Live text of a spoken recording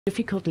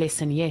Difficult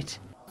lesson yet.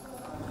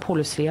 Paul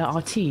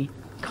RT,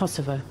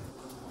 Kosovo.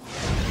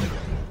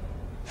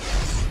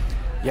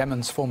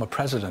 Yemen's former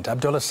president,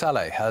 Abdullah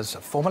Saleh, has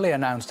formally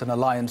announced an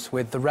alliance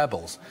with the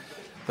rebels.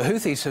 The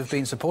Houthis have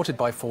been supported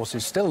by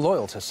forces still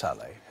loyal to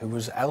Saleh, who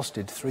was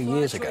ousted 3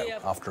 years ago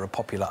after a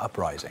popular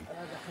uprising.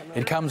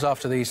 It comes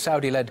after the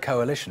Saudi-led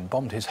coalition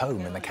bombed his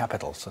home in the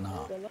capital,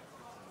 Sana'a.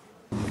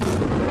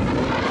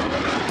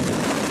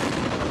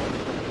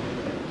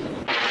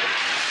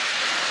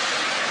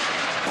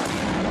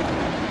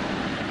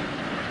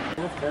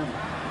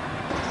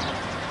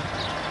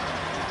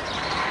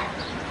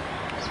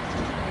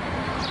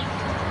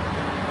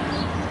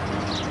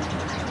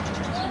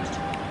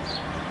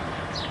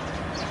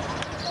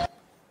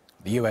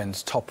 The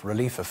UN's top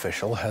relief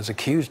official has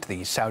accused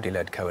the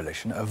Saudi-led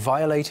coalition of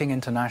violating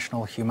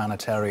international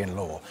humanitarian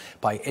law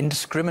by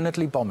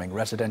indiscriminately bombing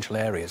residential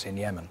areas in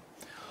Yemen.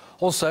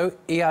 Also,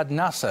 Iyad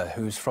Nasser,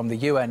 who's from the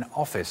UN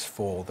Office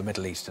for the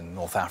Middle East and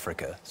North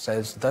Africa,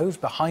 says those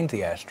behind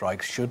the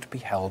airstrikes should be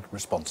held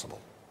responsible.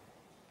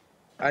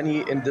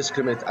 Any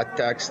indiscriminate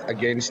attacks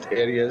against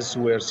areas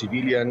where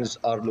civilians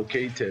are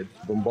located,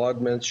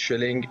 bombardments,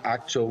 shelling,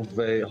 acts of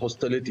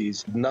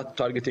hostilities, not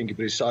targeting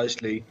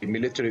precisely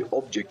military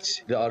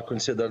objects, they are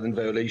considered in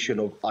violation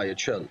of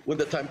IHL. When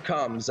the time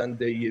comes and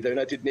the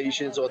United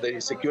Nations or the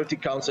Security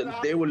Council,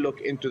 they will look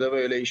into the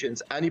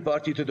violations. Any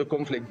party to the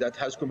conflict that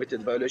has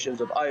committed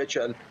violations of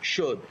IHL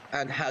should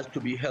and has to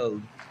be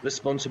held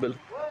responsible.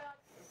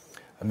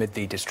 Amid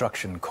the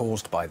destruction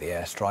caused by the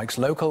airstrikes,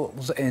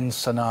 locals in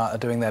Sana'a are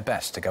doing their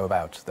best to go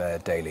about their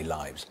daily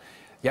lives.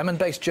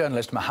 Yemen-based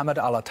journalist Mohammed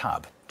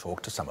Al-Attab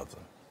talked to some of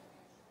them.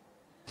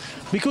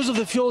 Because of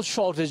the fuel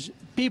shortage,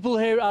 people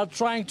here are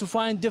trying to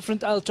find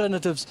different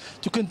alternatives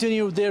to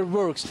continue their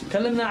works.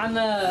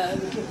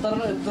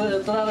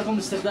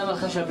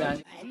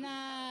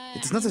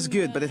 It is not as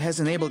good, but it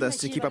has enabled us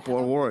to keep up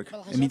our work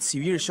amid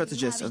severe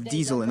shortages of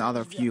diesel and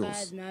other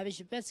fuels. It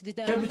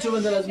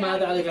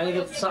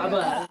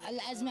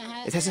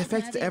has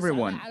affected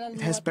everyone.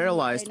 It has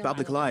paralyzed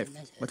public life,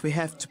 but we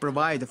have to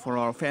provide for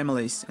our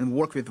families and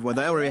work with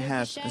whatever we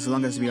have as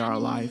long as we are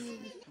alive.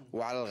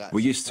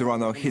 We used to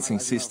run our heating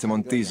system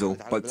on diesel,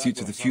 but due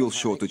to the fuel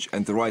shortage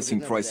and the rising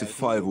price of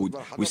firewood,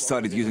 we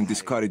started using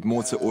discarded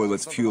motor oil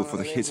as fuel for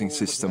the heating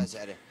system.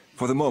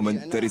 For the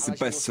moment, that is the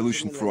best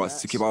solution for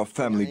us to keep our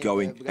family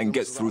going and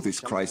get through this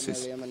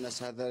crisis.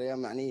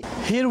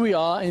 Here we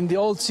are in the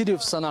old city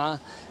of Sana'a.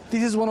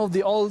 This is one of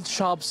the old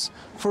shops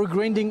for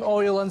grinding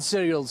oil and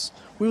cereals.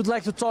 We would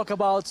like to talk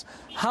about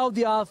how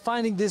they are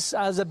finding this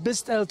as a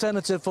best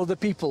alternative for the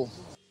people.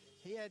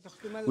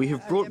 We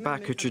have brought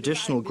back a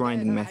traditional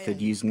grinding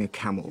method using a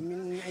camel.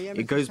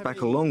 It goes back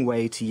a long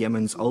way to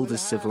Yemen's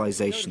oldest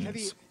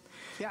civilizations.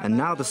 And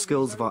now the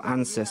skills of our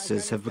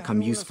ancestors have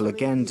become useful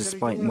again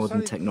despite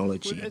modern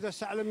technology.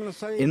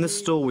 In the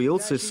store we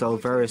also sell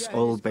various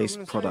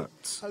oil-based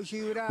products.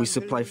 We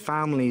supply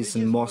families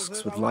and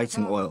mosques with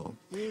lighting oil.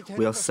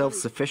 We are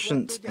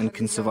self-sufficient and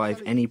can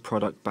survive any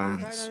product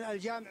bans.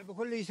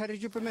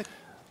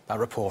 That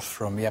report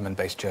from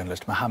Yemen-based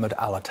journalist Mohammed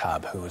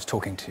Al-Attab, who was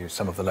talking to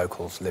some of the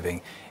locals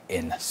living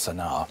in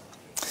Sana'a.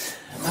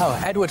 Now,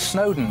 Edward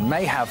Snowden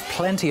may have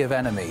plenty of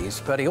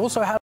enemies, but he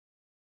also has